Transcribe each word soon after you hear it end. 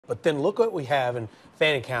But then look what we have in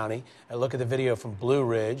Fannin County, and look at the video from Blue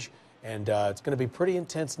Ridge, and it's going to be a pretty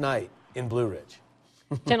intense night in Blue Ridge.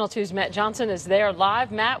 Channel 2's Matt Johnson is there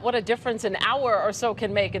live. Matt, what a difference an hour or so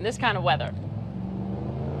can make in this kind of weather.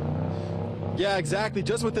 Yeah, exactly.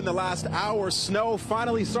 Just within the last hour, snow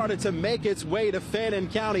finally started to make its way to Fannin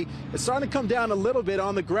County. It's starting to come down a little bit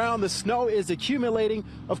on the ground. The snow is accumulating.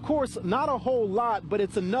 Of course, not a whole lot, but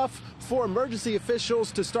it's enough for emergency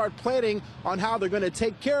officials to start planning on how they're going to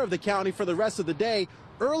take care of the county for the rest of the day.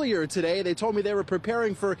 Earlier today, they told me they were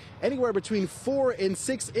preparing for anywhere between 4 and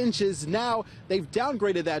 6 inches. Now they've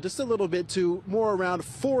downgraded that just a little bit to more around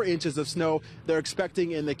 4 inches of snow they're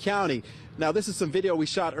expecting in the county. Now, this is some video we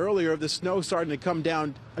shot earlier of the snow starting to come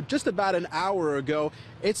down just about an hour ago.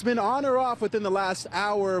 It's been on or off within the last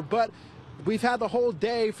hour, but we've had the whole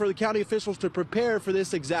day for the county officials to prepare for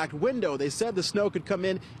this exact window. They said the snow could come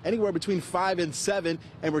in anywhere between 5 and 7,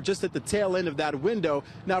 and we're just at the tail end of that window.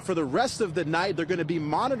 Now, for the rest of the night, they're going to be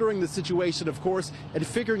monitoring the situation, of course, and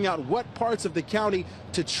figuring out what parts of the county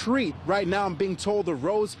to treat. Right now, I'm being told the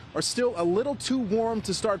roads are still a little too warm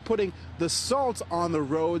to start putting the salt on the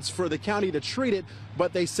roads for the county to treat it,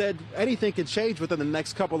 but they said anything can change within the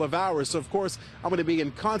next couple of hours. So, of course, I'm going to be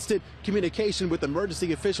in constant communication with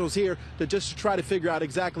emergency officials here to just try to figure out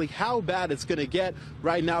exactly how bad it's going to get.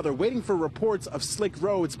 Right now, they're waiting for reports of slick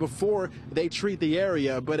roads before they treat the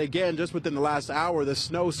area. But again, just within the last hour, the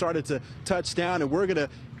snow started to touch down, and we're going to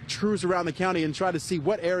cruise around the county and try to see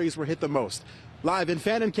what areas were hit the most. Live in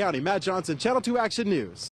Fannin County, Matt Johnson, Channel 2 Action News.